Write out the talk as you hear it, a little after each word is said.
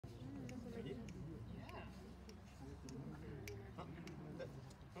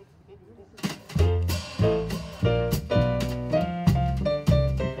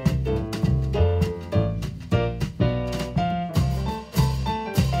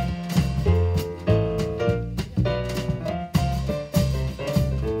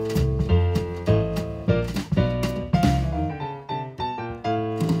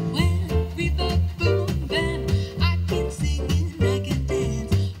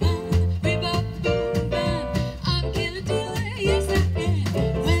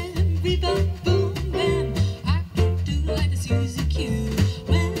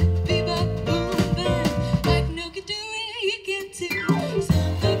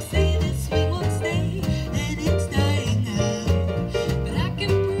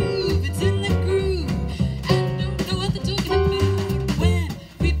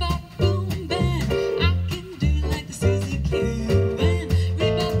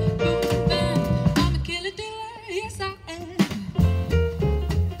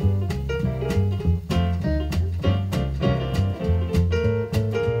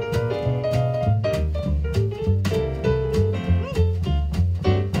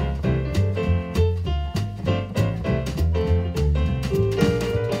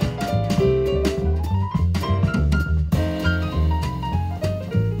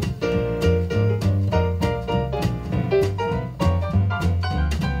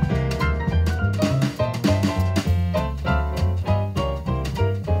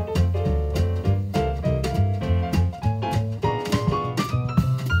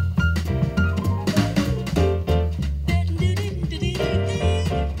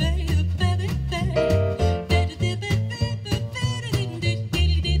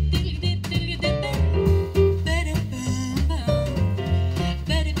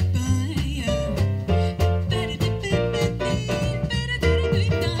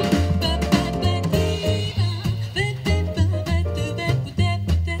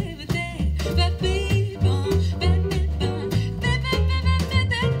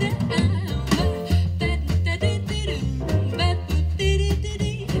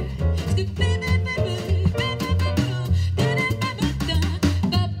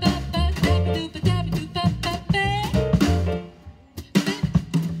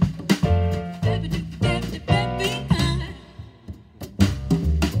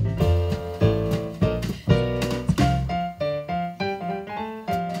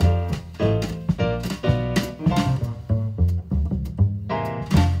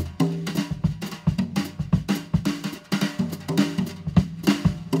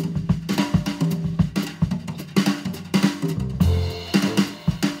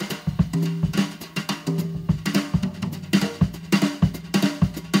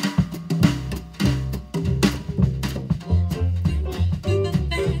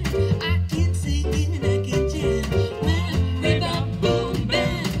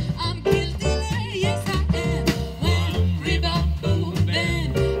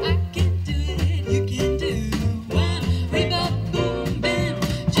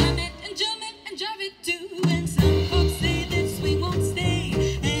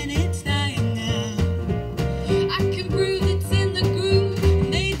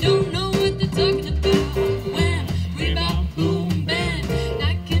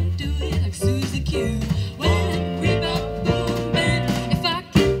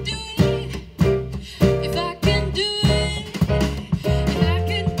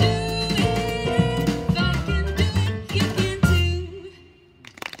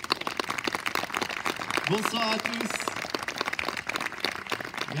Bonsoir à tous.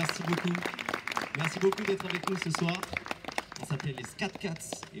 Merci beaucoup. Merci beaucoup d'être avec nous ce soir. On s'appelle les Scat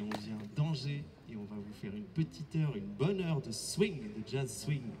et on vient d'Angers et on va vous faire une petite heure, une bonne heure de swing, de jazz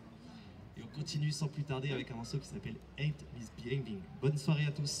swing. Et on continue sans plus tarder avec un morceau qui s'appelle Ain't Misbehavin. Bonne soirée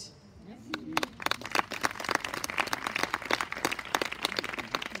à tous. Merci.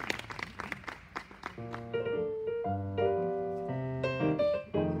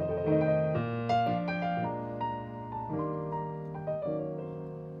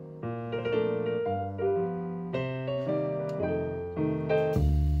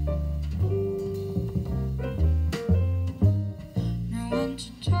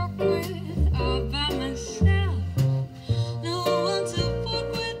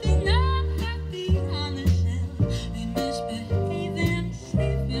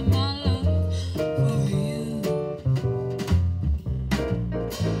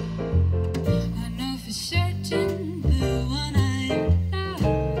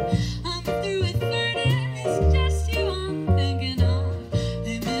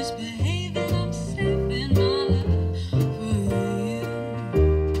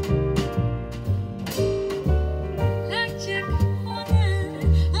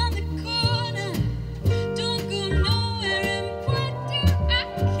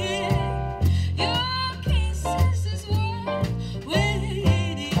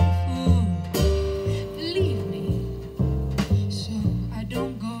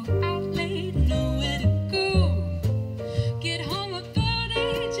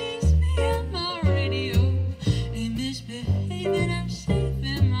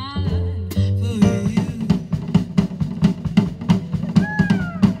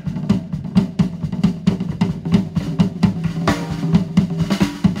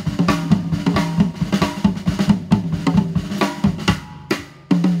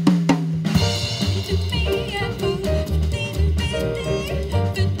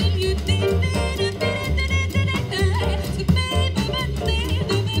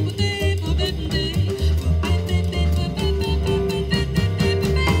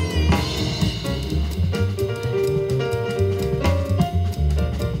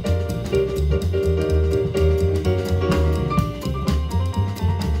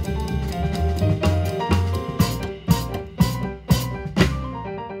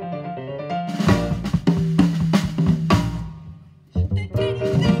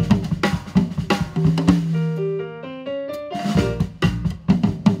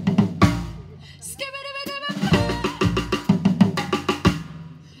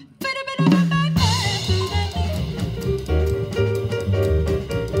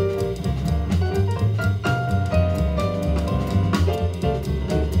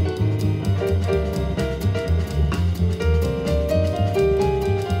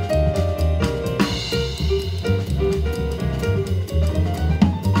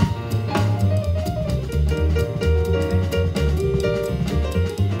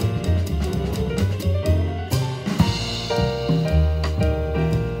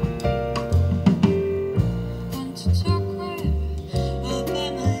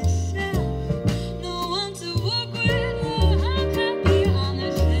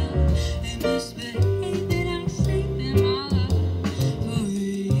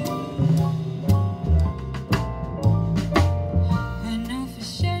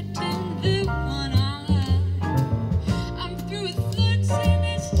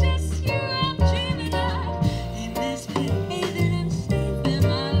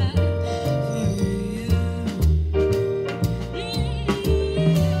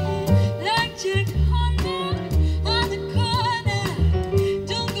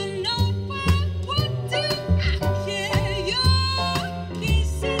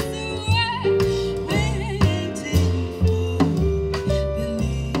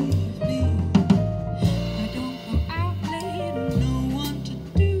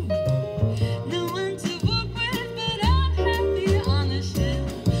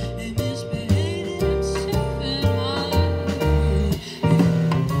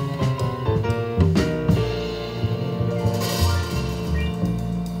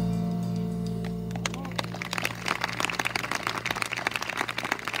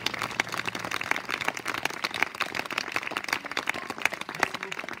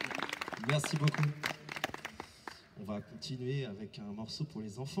 Merci beaucoup. On va continuer avec un morceau pour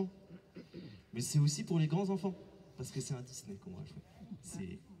les enfants. Mais c'est aussi pour les grands enfants. Parce que c'est un Disney qu'on va jouer.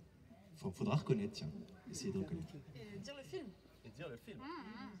 C'est... Enfin, faudra reconnaître, tiens. Essayez de reconnaître. Et dire le film. Et dire le film.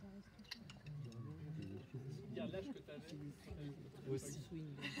 Dire l'âge que tu avais. Aussi.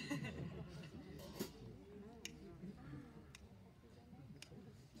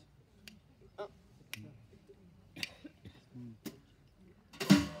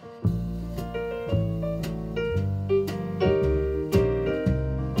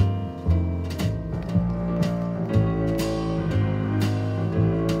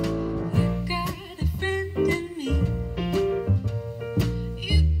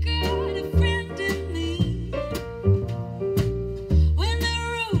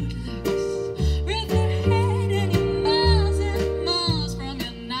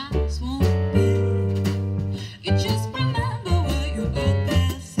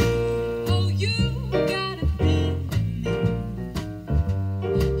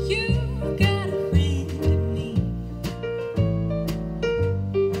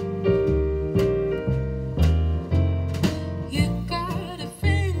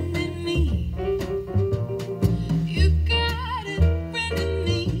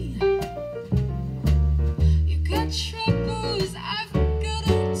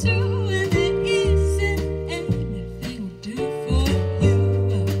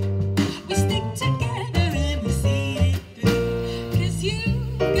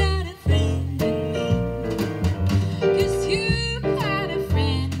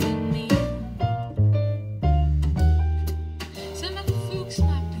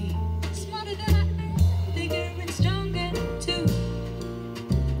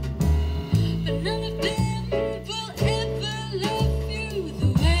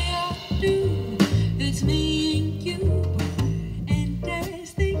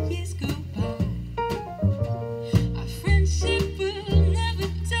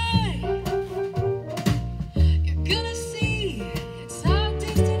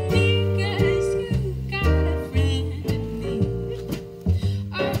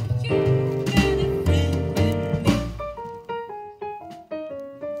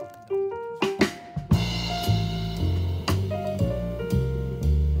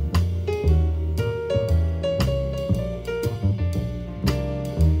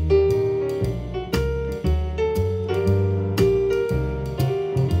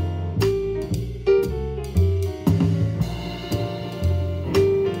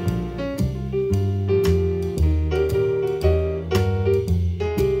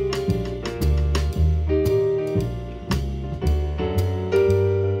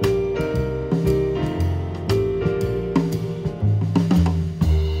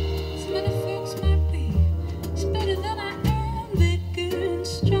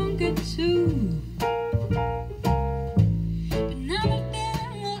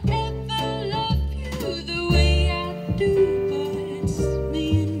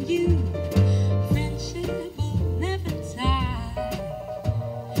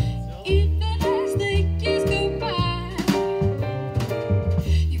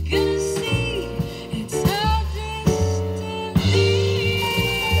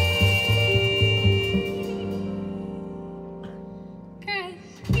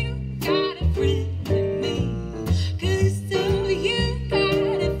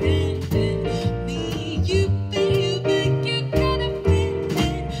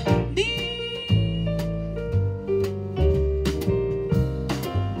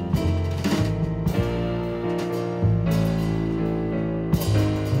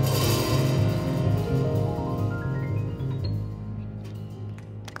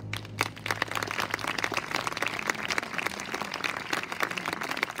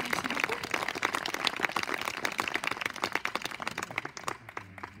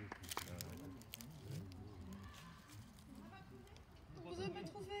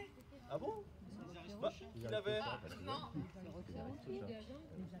 t'avais? Non.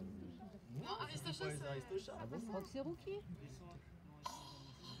 Non, Aristochats, C'est Rookie.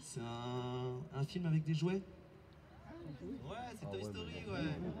 C'est un film avec des jouets? Ouais, c'est Toy Story, ouais.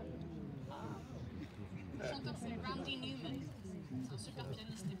 le chanteur c'est Randy Newman. C'est un super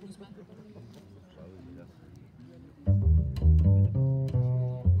pianiste et bluesman.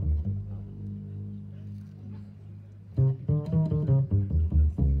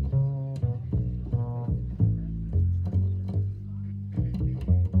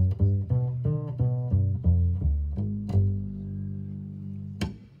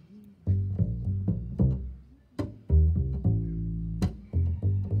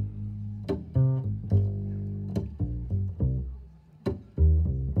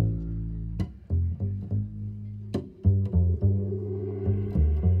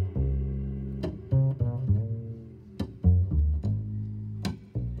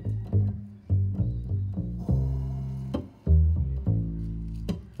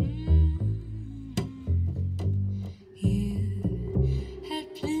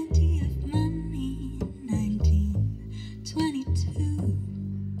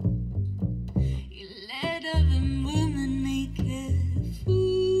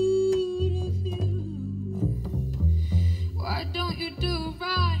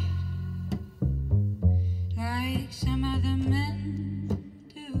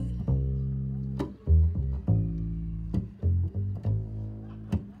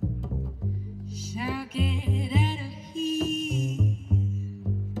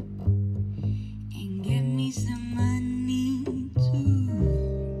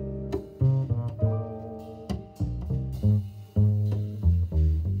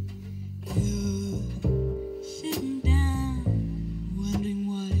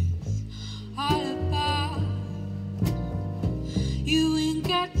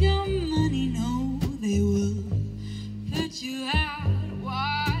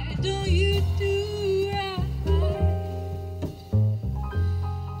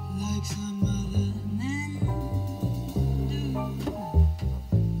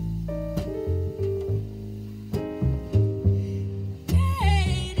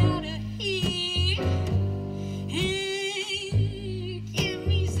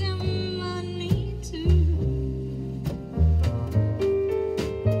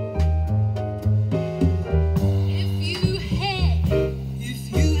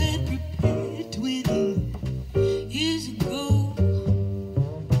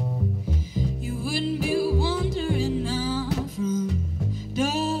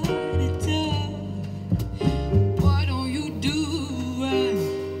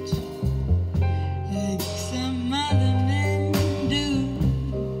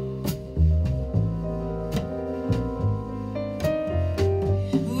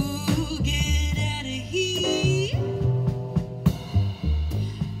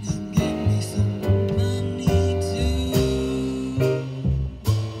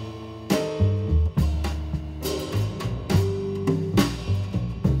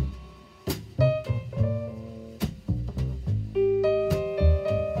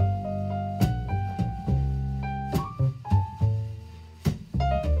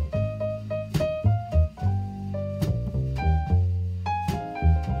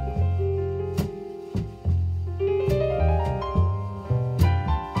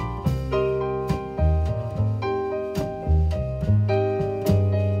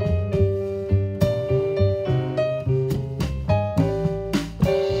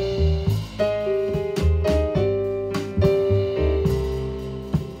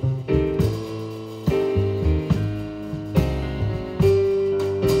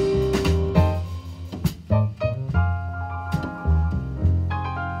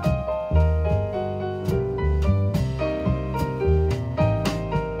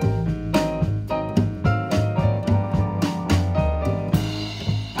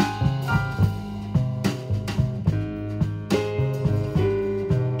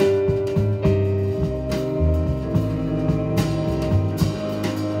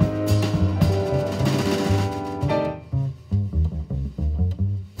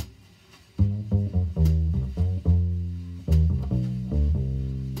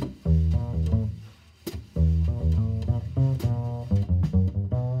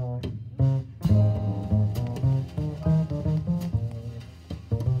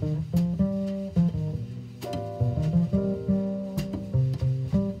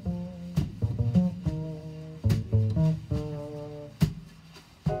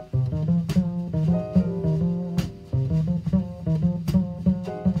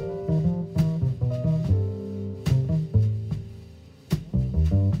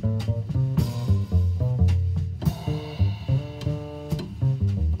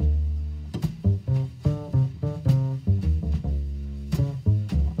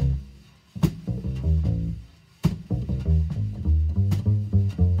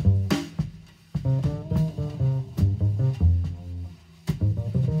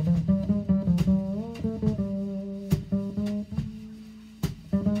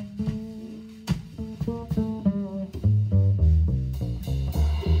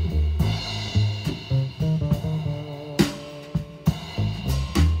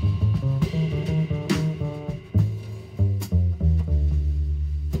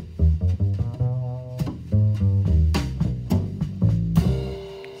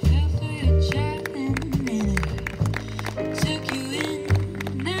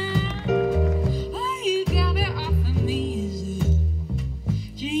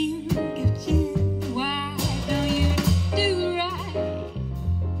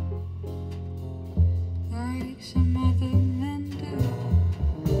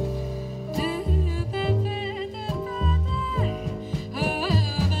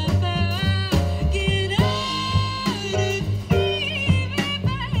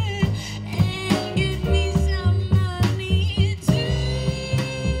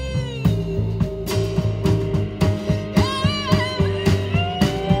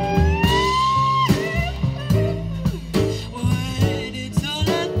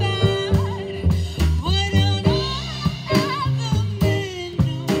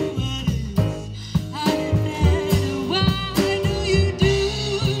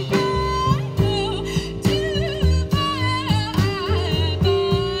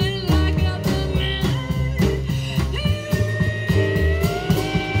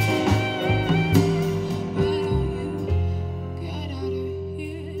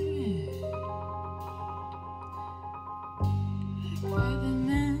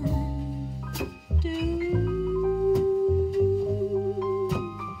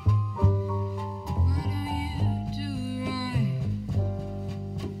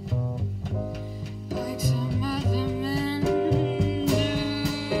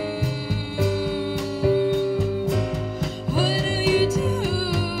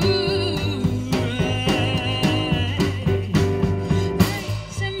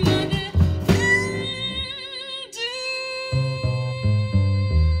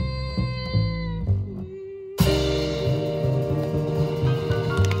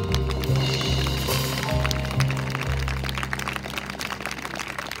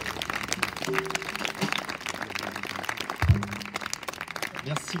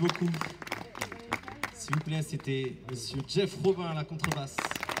 Merci beaucoup. S'il vous plaît, c'était Monsieur Jeff Robin à la contrebasse.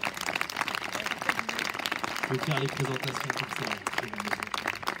 Je peux faire les présentations comme ça.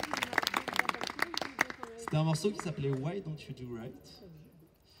 C'était un morceau qui s'appelait Why Don't You Do Right?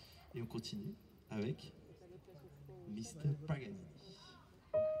 Et on continue avec Mr.Paganini.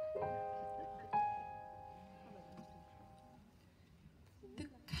 The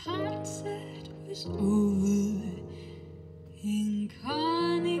concert was over in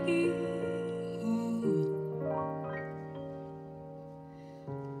Carnegie Hall.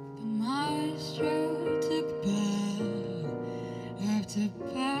 The maestro took bow after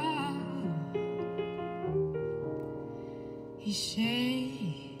bow. He said,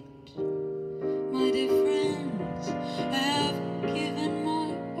 my dear friends, I have given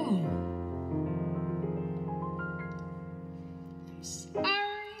my all. I'm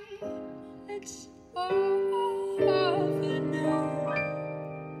sorry, it's over now.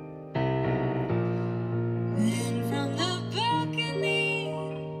 Then from the balcony,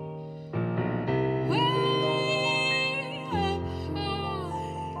 way up high,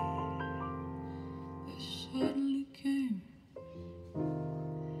 there suddenly came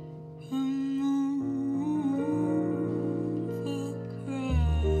a mournful cry.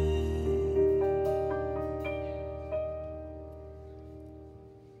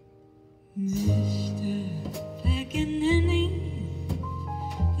 Mr. Paganini,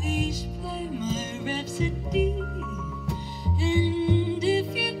 please play my rhapsody. And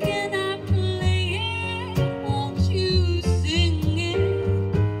if you cannot play it, won't you sing it?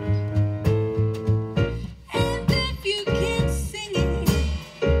 And if you can't sing it,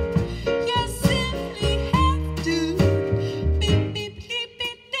 you simply have to beep beep beep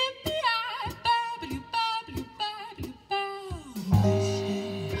beep beep beep babble babble babble babble. Mr.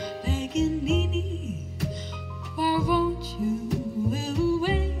 Paganini, why won't you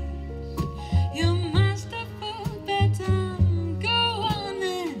wait? Your masterful bedtime, go on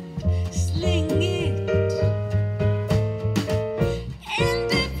and sling it.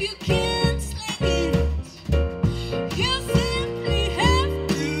 And if you can't sling it, you simply have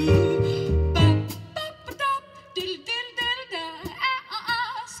to bop bop dop diddle diddle diddle da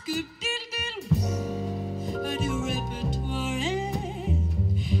scoop diddle diddle do repertoire and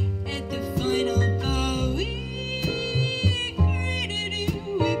at the final bow we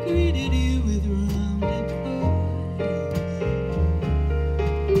greeted you with round applause.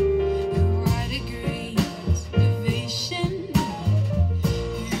 Quite a great ovation.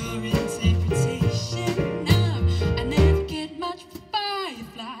 Your interpretation of I never get much for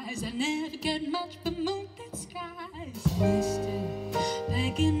fireflies, I never get much for moonlit skies. Mr.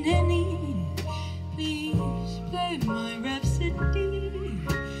 Paganini, please play my rhapsody.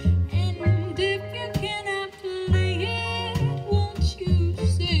 And if you cannot play it, won't you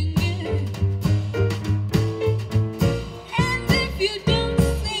sing it? And if you don't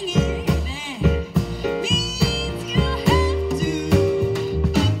sing it, that means you have to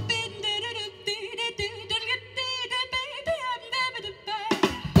bop it,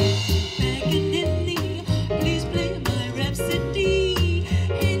 Paganini, please play my rhapsody.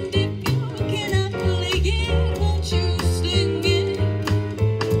 And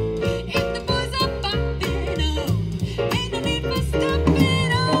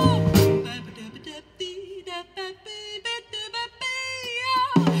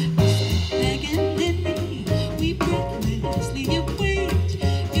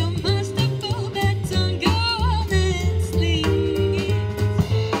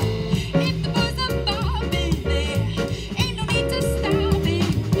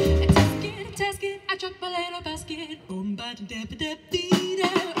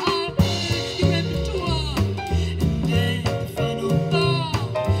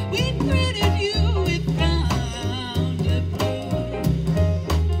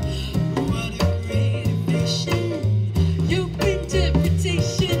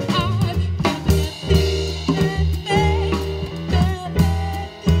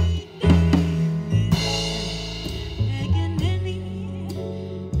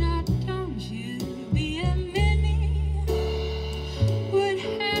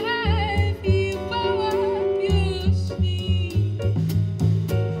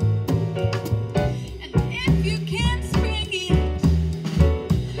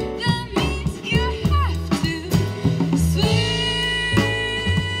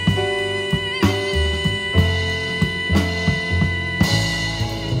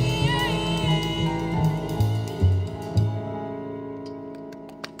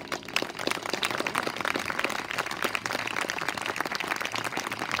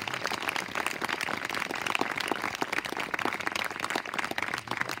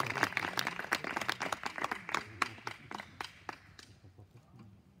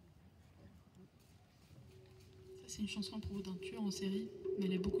c'est une chanson à propos d'un tueur en série, mais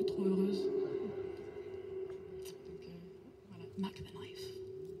elle est beaucoup trop heureuse. Donc voilà, Mack The Knife.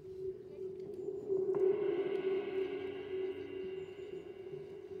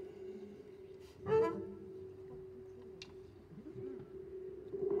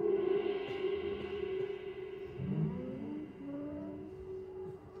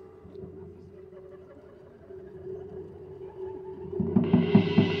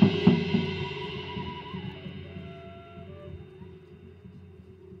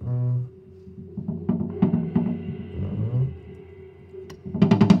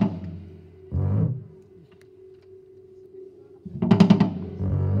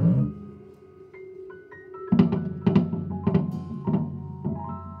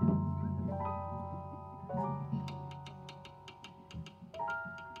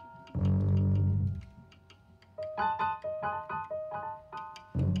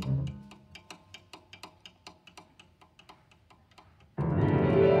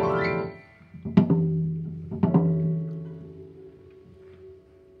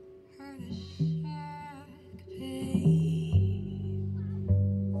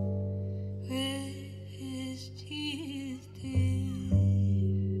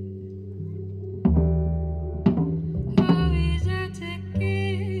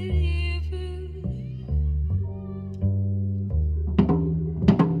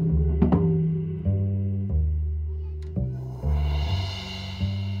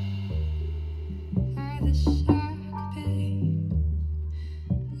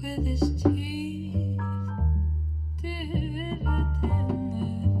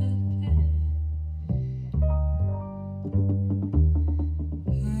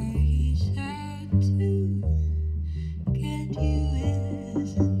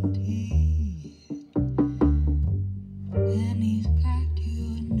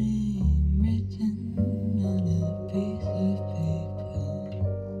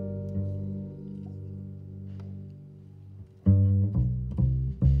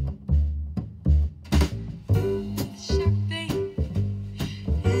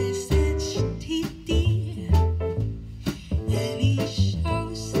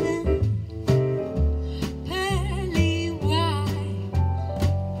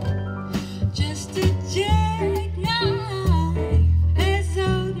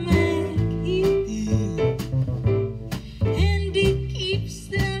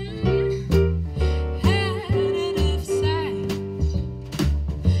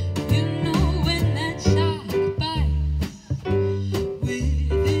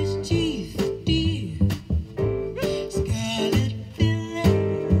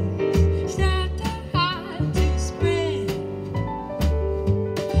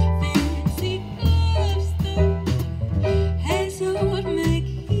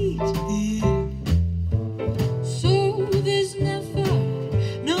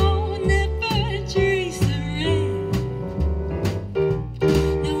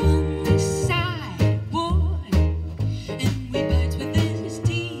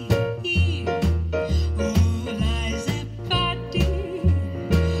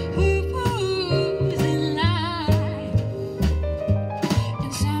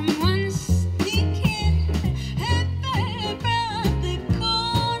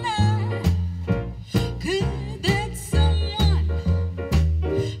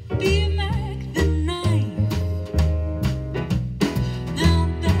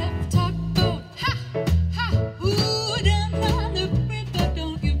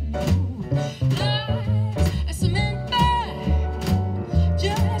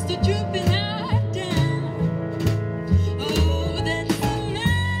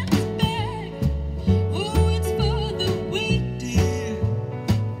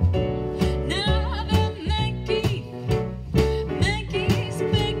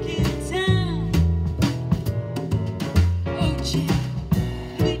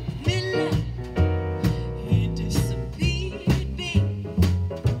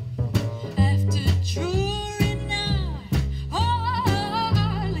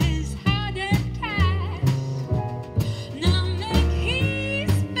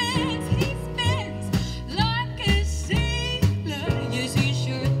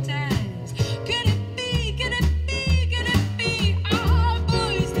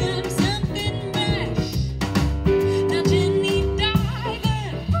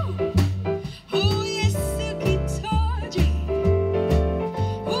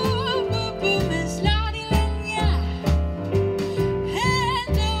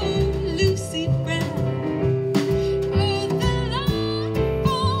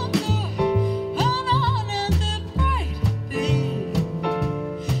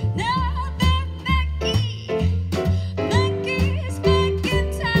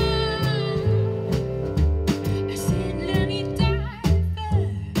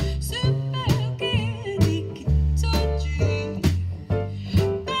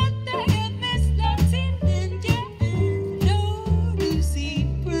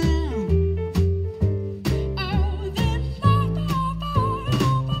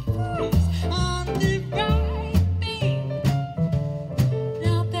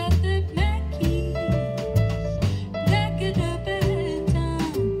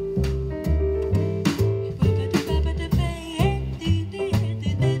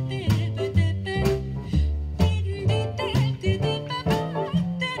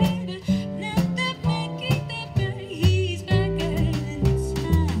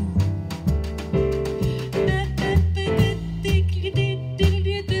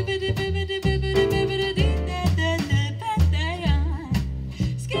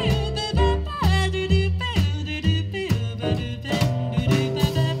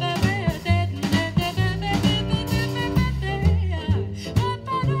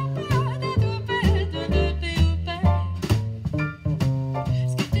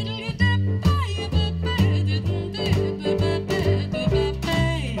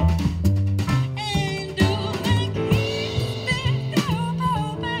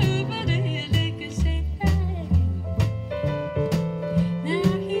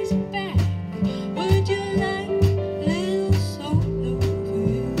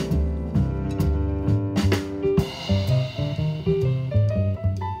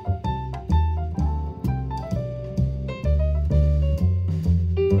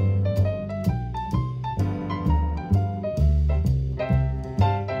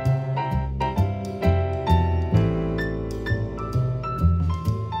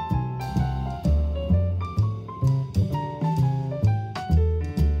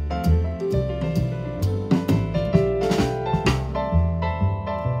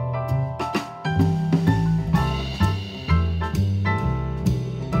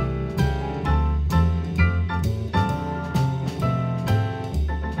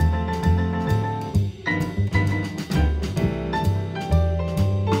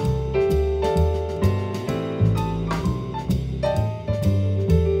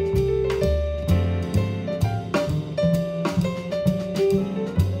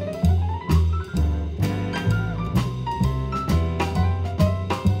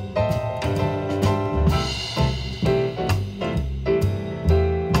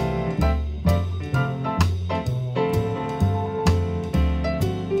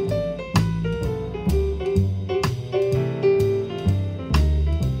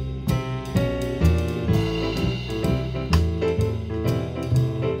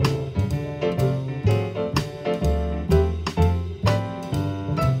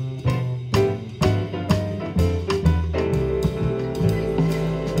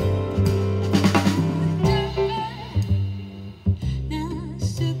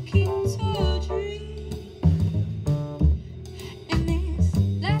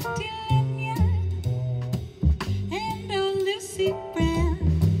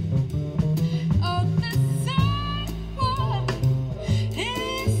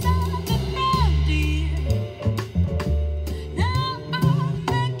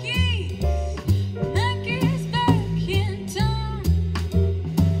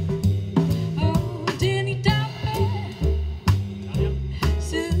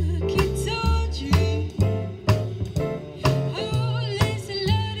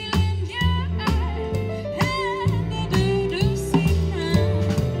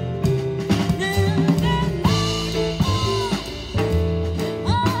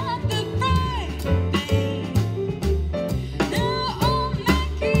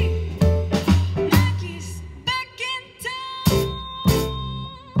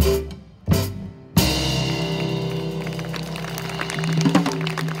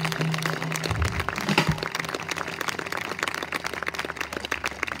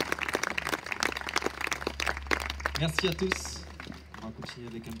 Merci à tous. On va continuer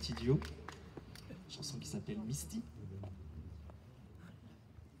avec un petit duo. Une chanson qui s'appelle Misty.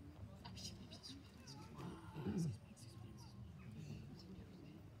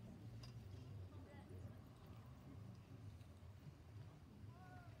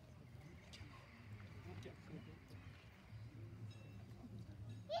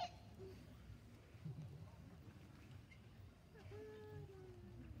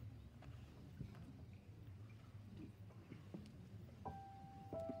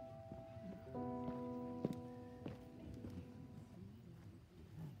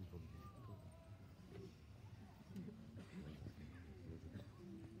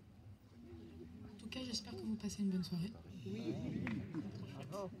 En tout cas, j'espère que vous passez une bonne soirée. Oui.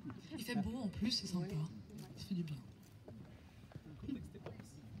 Il fait beau en plus, c'est sympa. Ça fait du bien. Le contexte est pas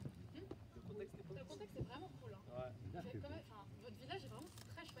Le contexte est vraiment cool. Hein. Ouais. Il fait quand même, enfin, votre village est vraiment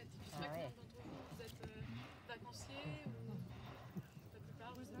très chouette. Je sais pas combien d'entre vous êtes vacanciers ou la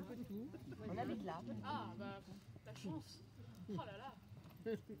plupart. On habite là. Ah, bah, la chance. Oh là là.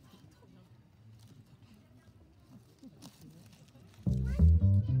 Trop bien.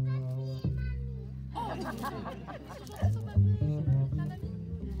 Oh, ils sont gentils, son papy. Ta mamie.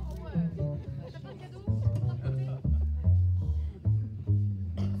 Oh ouais. T'as pas de cadeaux d'un côté?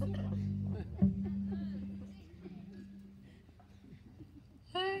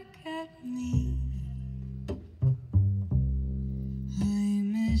 Look at me.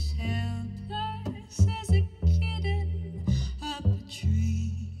 I'm as helpless as a kitten up a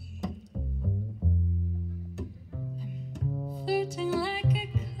tree. I'm floating like a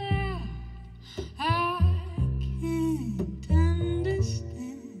cloud. I can't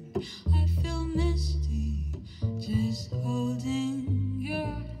understand. I feel misty just holding your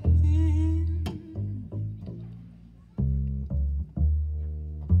hand.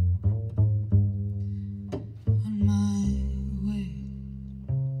 On my way,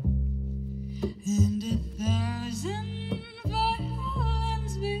 and 1,000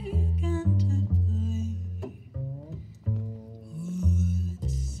 violins began to play. Oh, the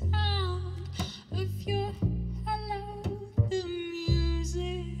sound of your hello, the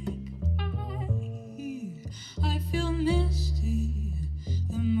music I hear. I feel misty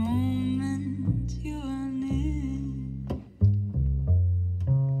the moment you're near.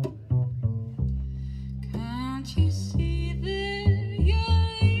 Can't you see that you're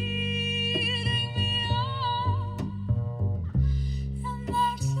leading me on? And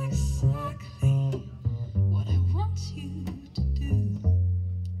that's exactly what I want you to do.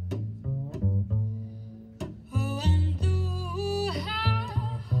 Oh, and though how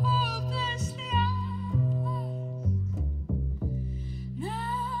hopelessly I'm lost,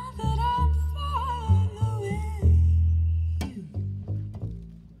 now that I'm far away,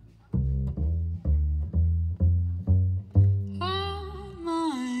 on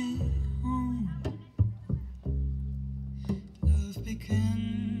my own, love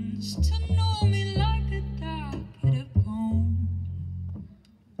begins to know me like a dog at a bone.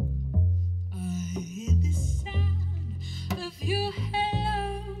 I hear the sound of your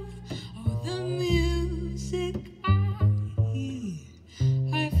hello, oh, the music I hear.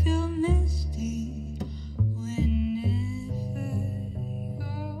 I feel misty whenever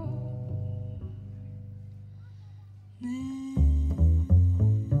you're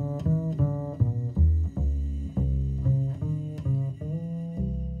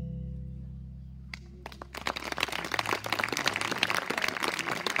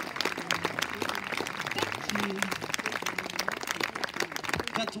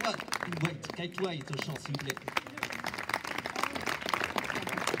Kate White au chant, s'il vous plaît.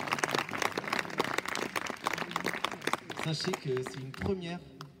 Sachez que c'est une première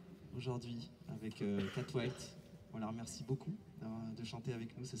aujourd'hui avec Cat White. On la remercie beaucoup de chanter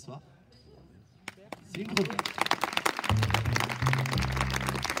avec nous ce soir. C'est une première.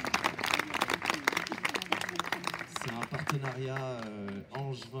 C'est un partenariat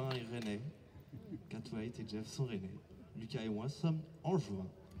angevin et rennais. Cat White et Jeff sont rennais. Lucas et moi sommes angevins.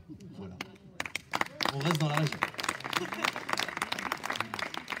 Voilà. On reste dans la région.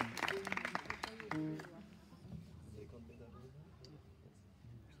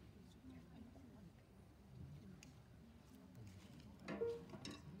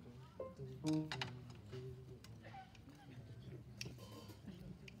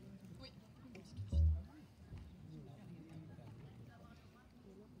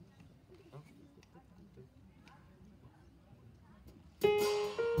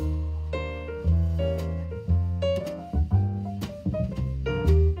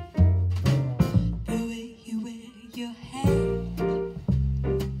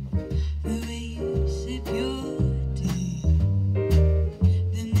 The way you sip your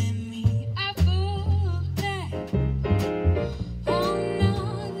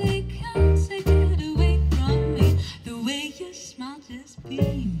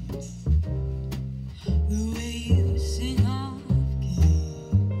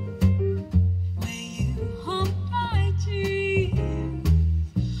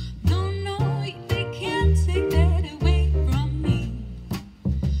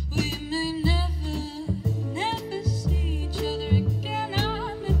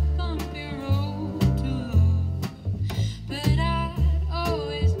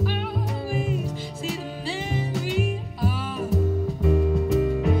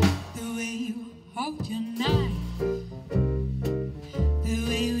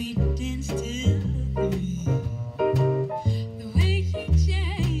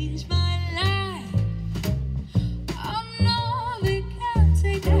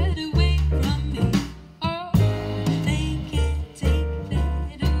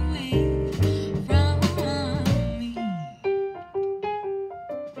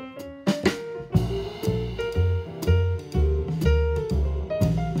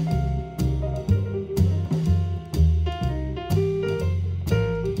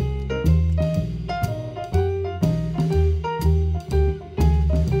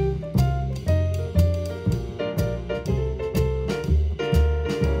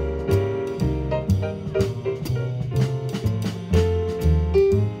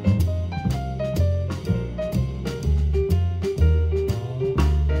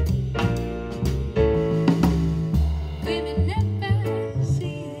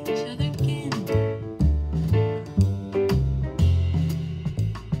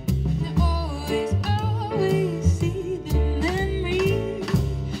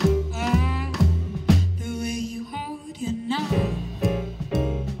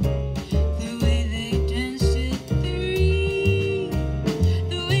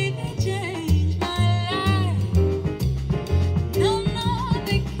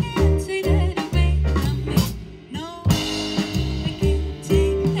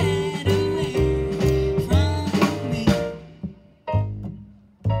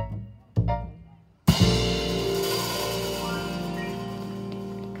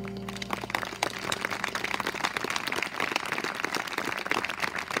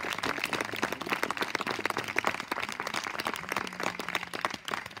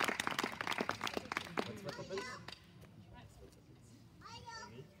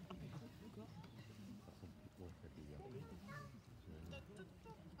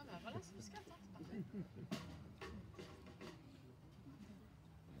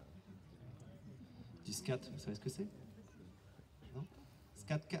scat, vous savez ce que c'est? Non?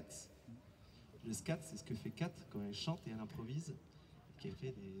 Scat cats. Le scat, c'est ce que fait Kat quand elle chante et elle improvise, qu'elle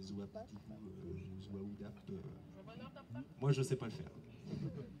fait des zouapidou, zouaoudap. Moi, je sais pas le faire.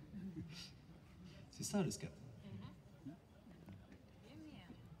 C'est ça le scat.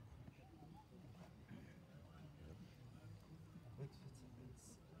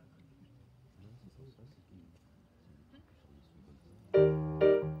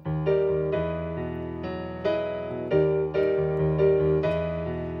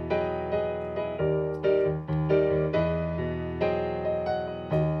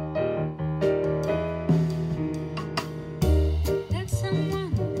 Let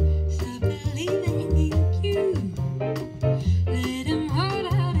someone start believing in you. Let him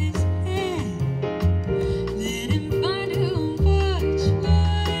hold out his hand. Let him find who watch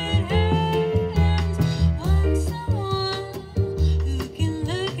what happens. Want someone who can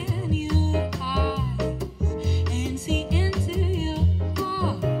look in your eyes and see into your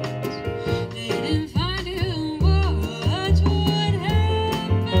heart. Let him find who watch what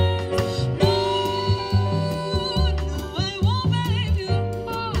happens. No, I won't believe your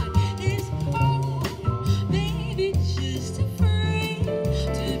heart is cold. Maybe just afraid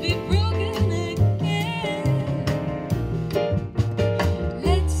to be broken again.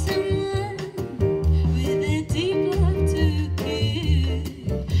 Let someone with a deep love to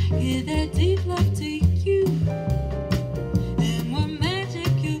give that deep love to you. And what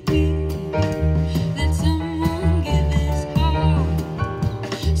magic you'll be. Let someone give his heart.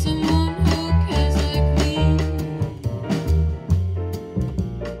 Someone who cares like me.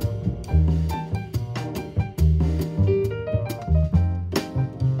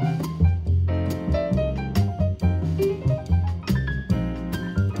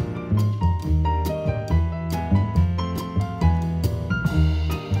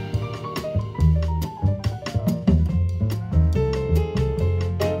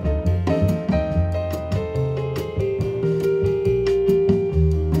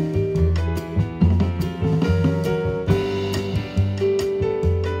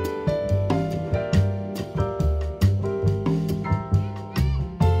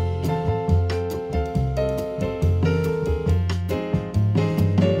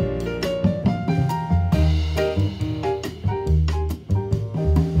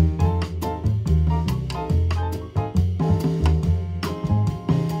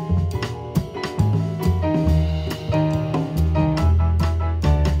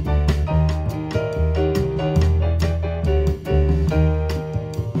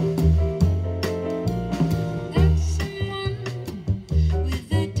 Let someone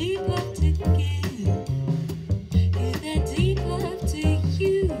with a deep love to give that deep love to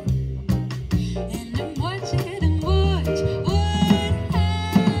you. And then watch it and watch what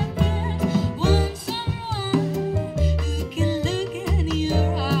happens. Want someone who can look in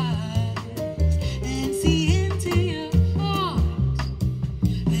your eyes and see into your heart.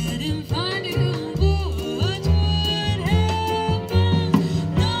 Let him find you and watch what happens.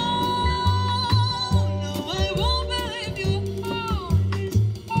 No, I won't believe your heart is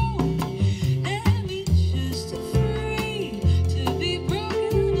cold. Let me just afraid to be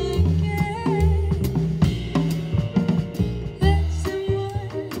broken again. Let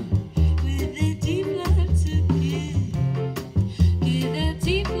someone with a deep love to give that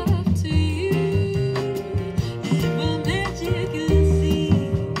deep love to you. And what magic you'll see.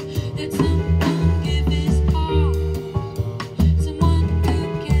 Let someone give his heart. Someone who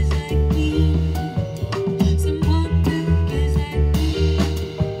cares like me. Someone who cares like me.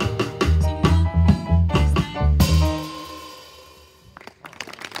 Someone who cares like me.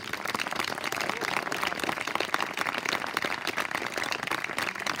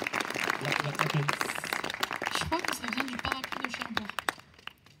 Je crois que ça vient du parapluie de Cherbourg.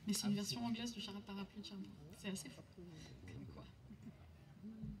 Mais c'est une version anglaise du parapluie de Cherbourg. C'est assez fou. Comme quoi.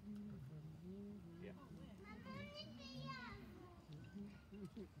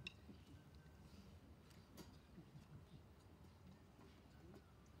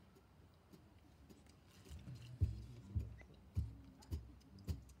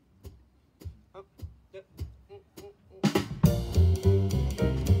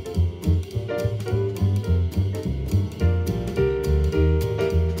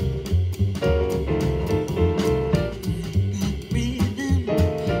 Rhythm,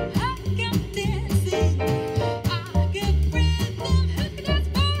 I got dancing. I got rhythm, that's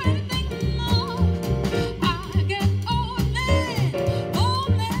for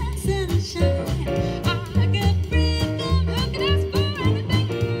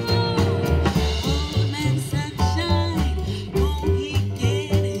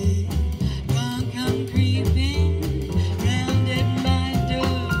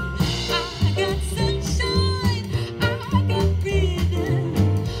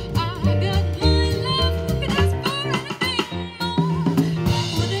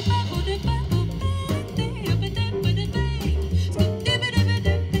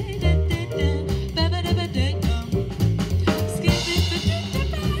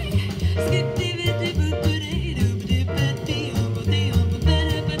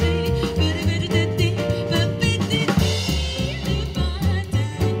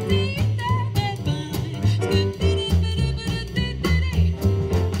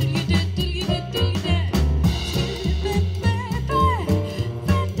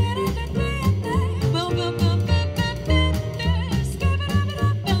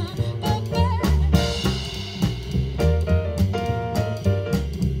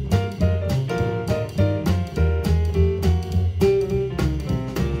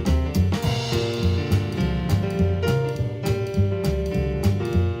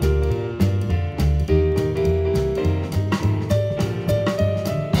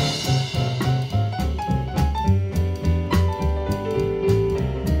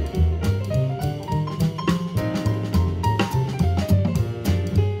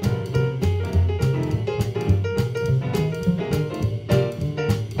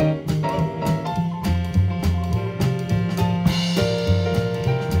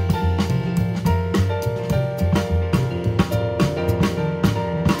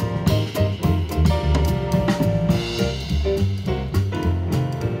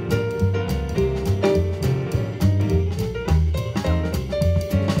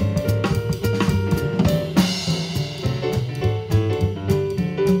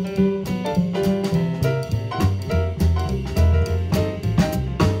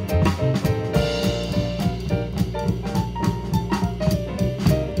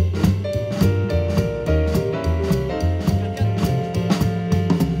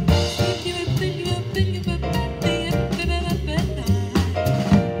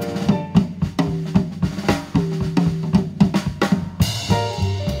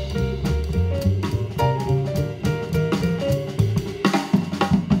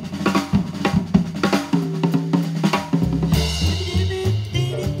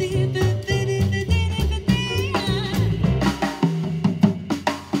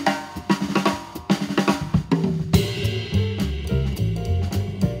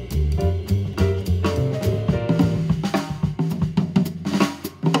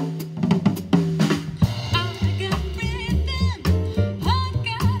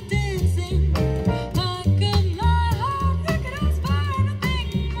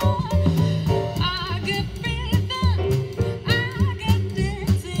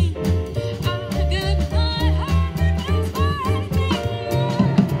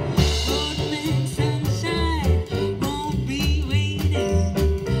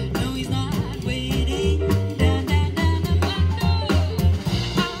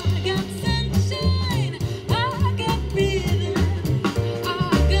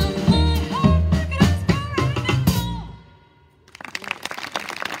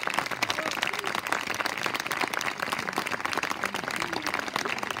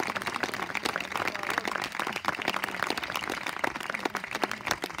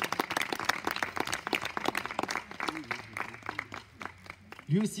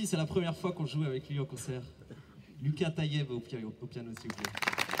Lui aussi, c'est la première fois qu'on joue avec lui en concert. Lucas Taïeb au piano, s'il vous plaît.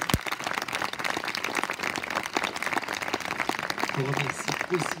 Je remercie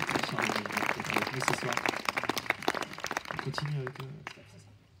aussi Charles d'être avec nous ce soir. On continue avec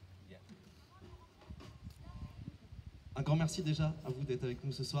un grand merci déjà à vous d'être avec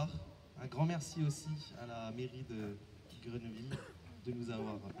nous ce soir. Un grand merci aussi à la mairie de Grez-Neuville de nous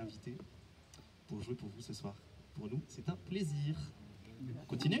avoir invités pour jouer pour vous ce soir. Pour nous, c'est un plaisir. On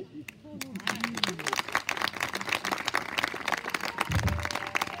continue ?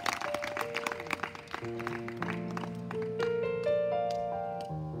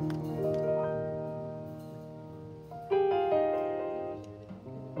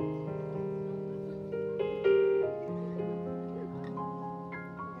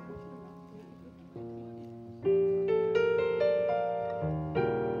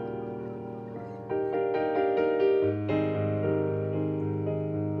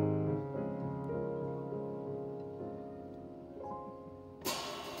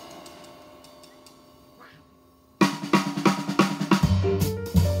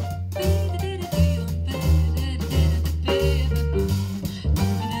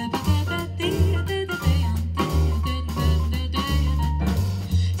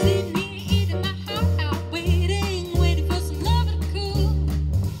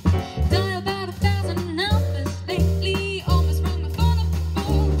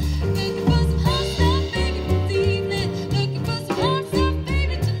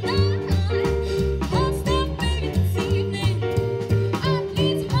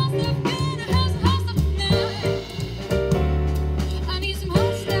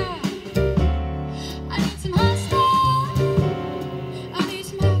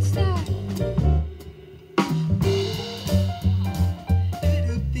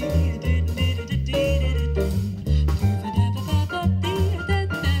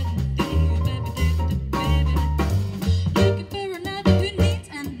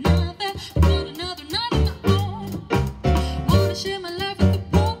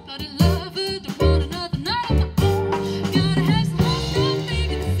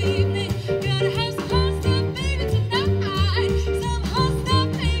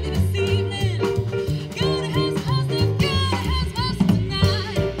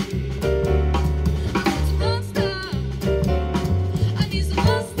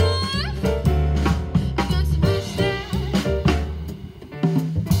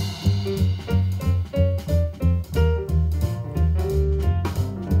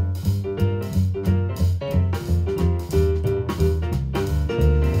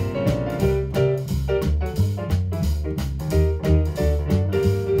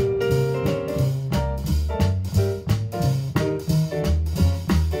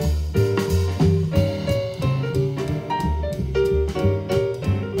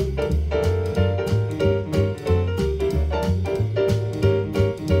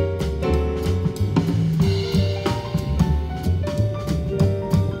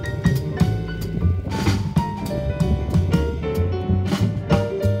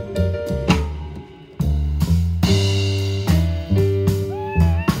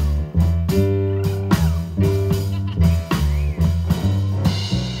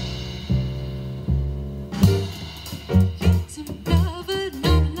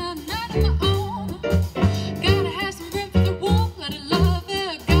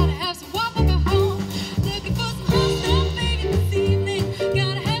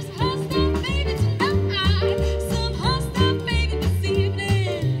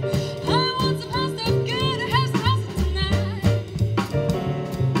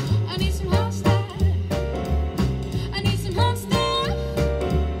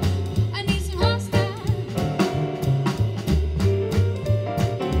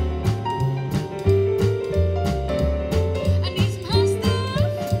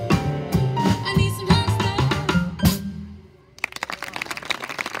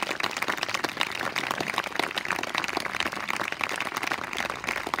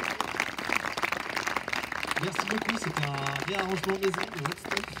 Merci beaucoup, c'était un réarrangement maison de votre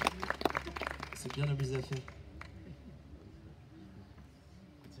stuff. C'est bien amusé à faire.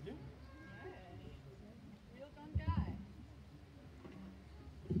 Continue. Real gun guy.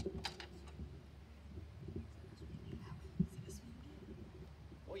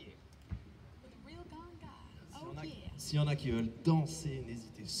 Oh yeah. The real gun guy. Oh yeah. S'il y en a qui veulent danser,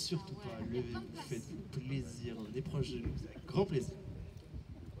 n'hésitez surtout pas à lever, vous faites plaisir, on est proche de nous, avec grand plaisir.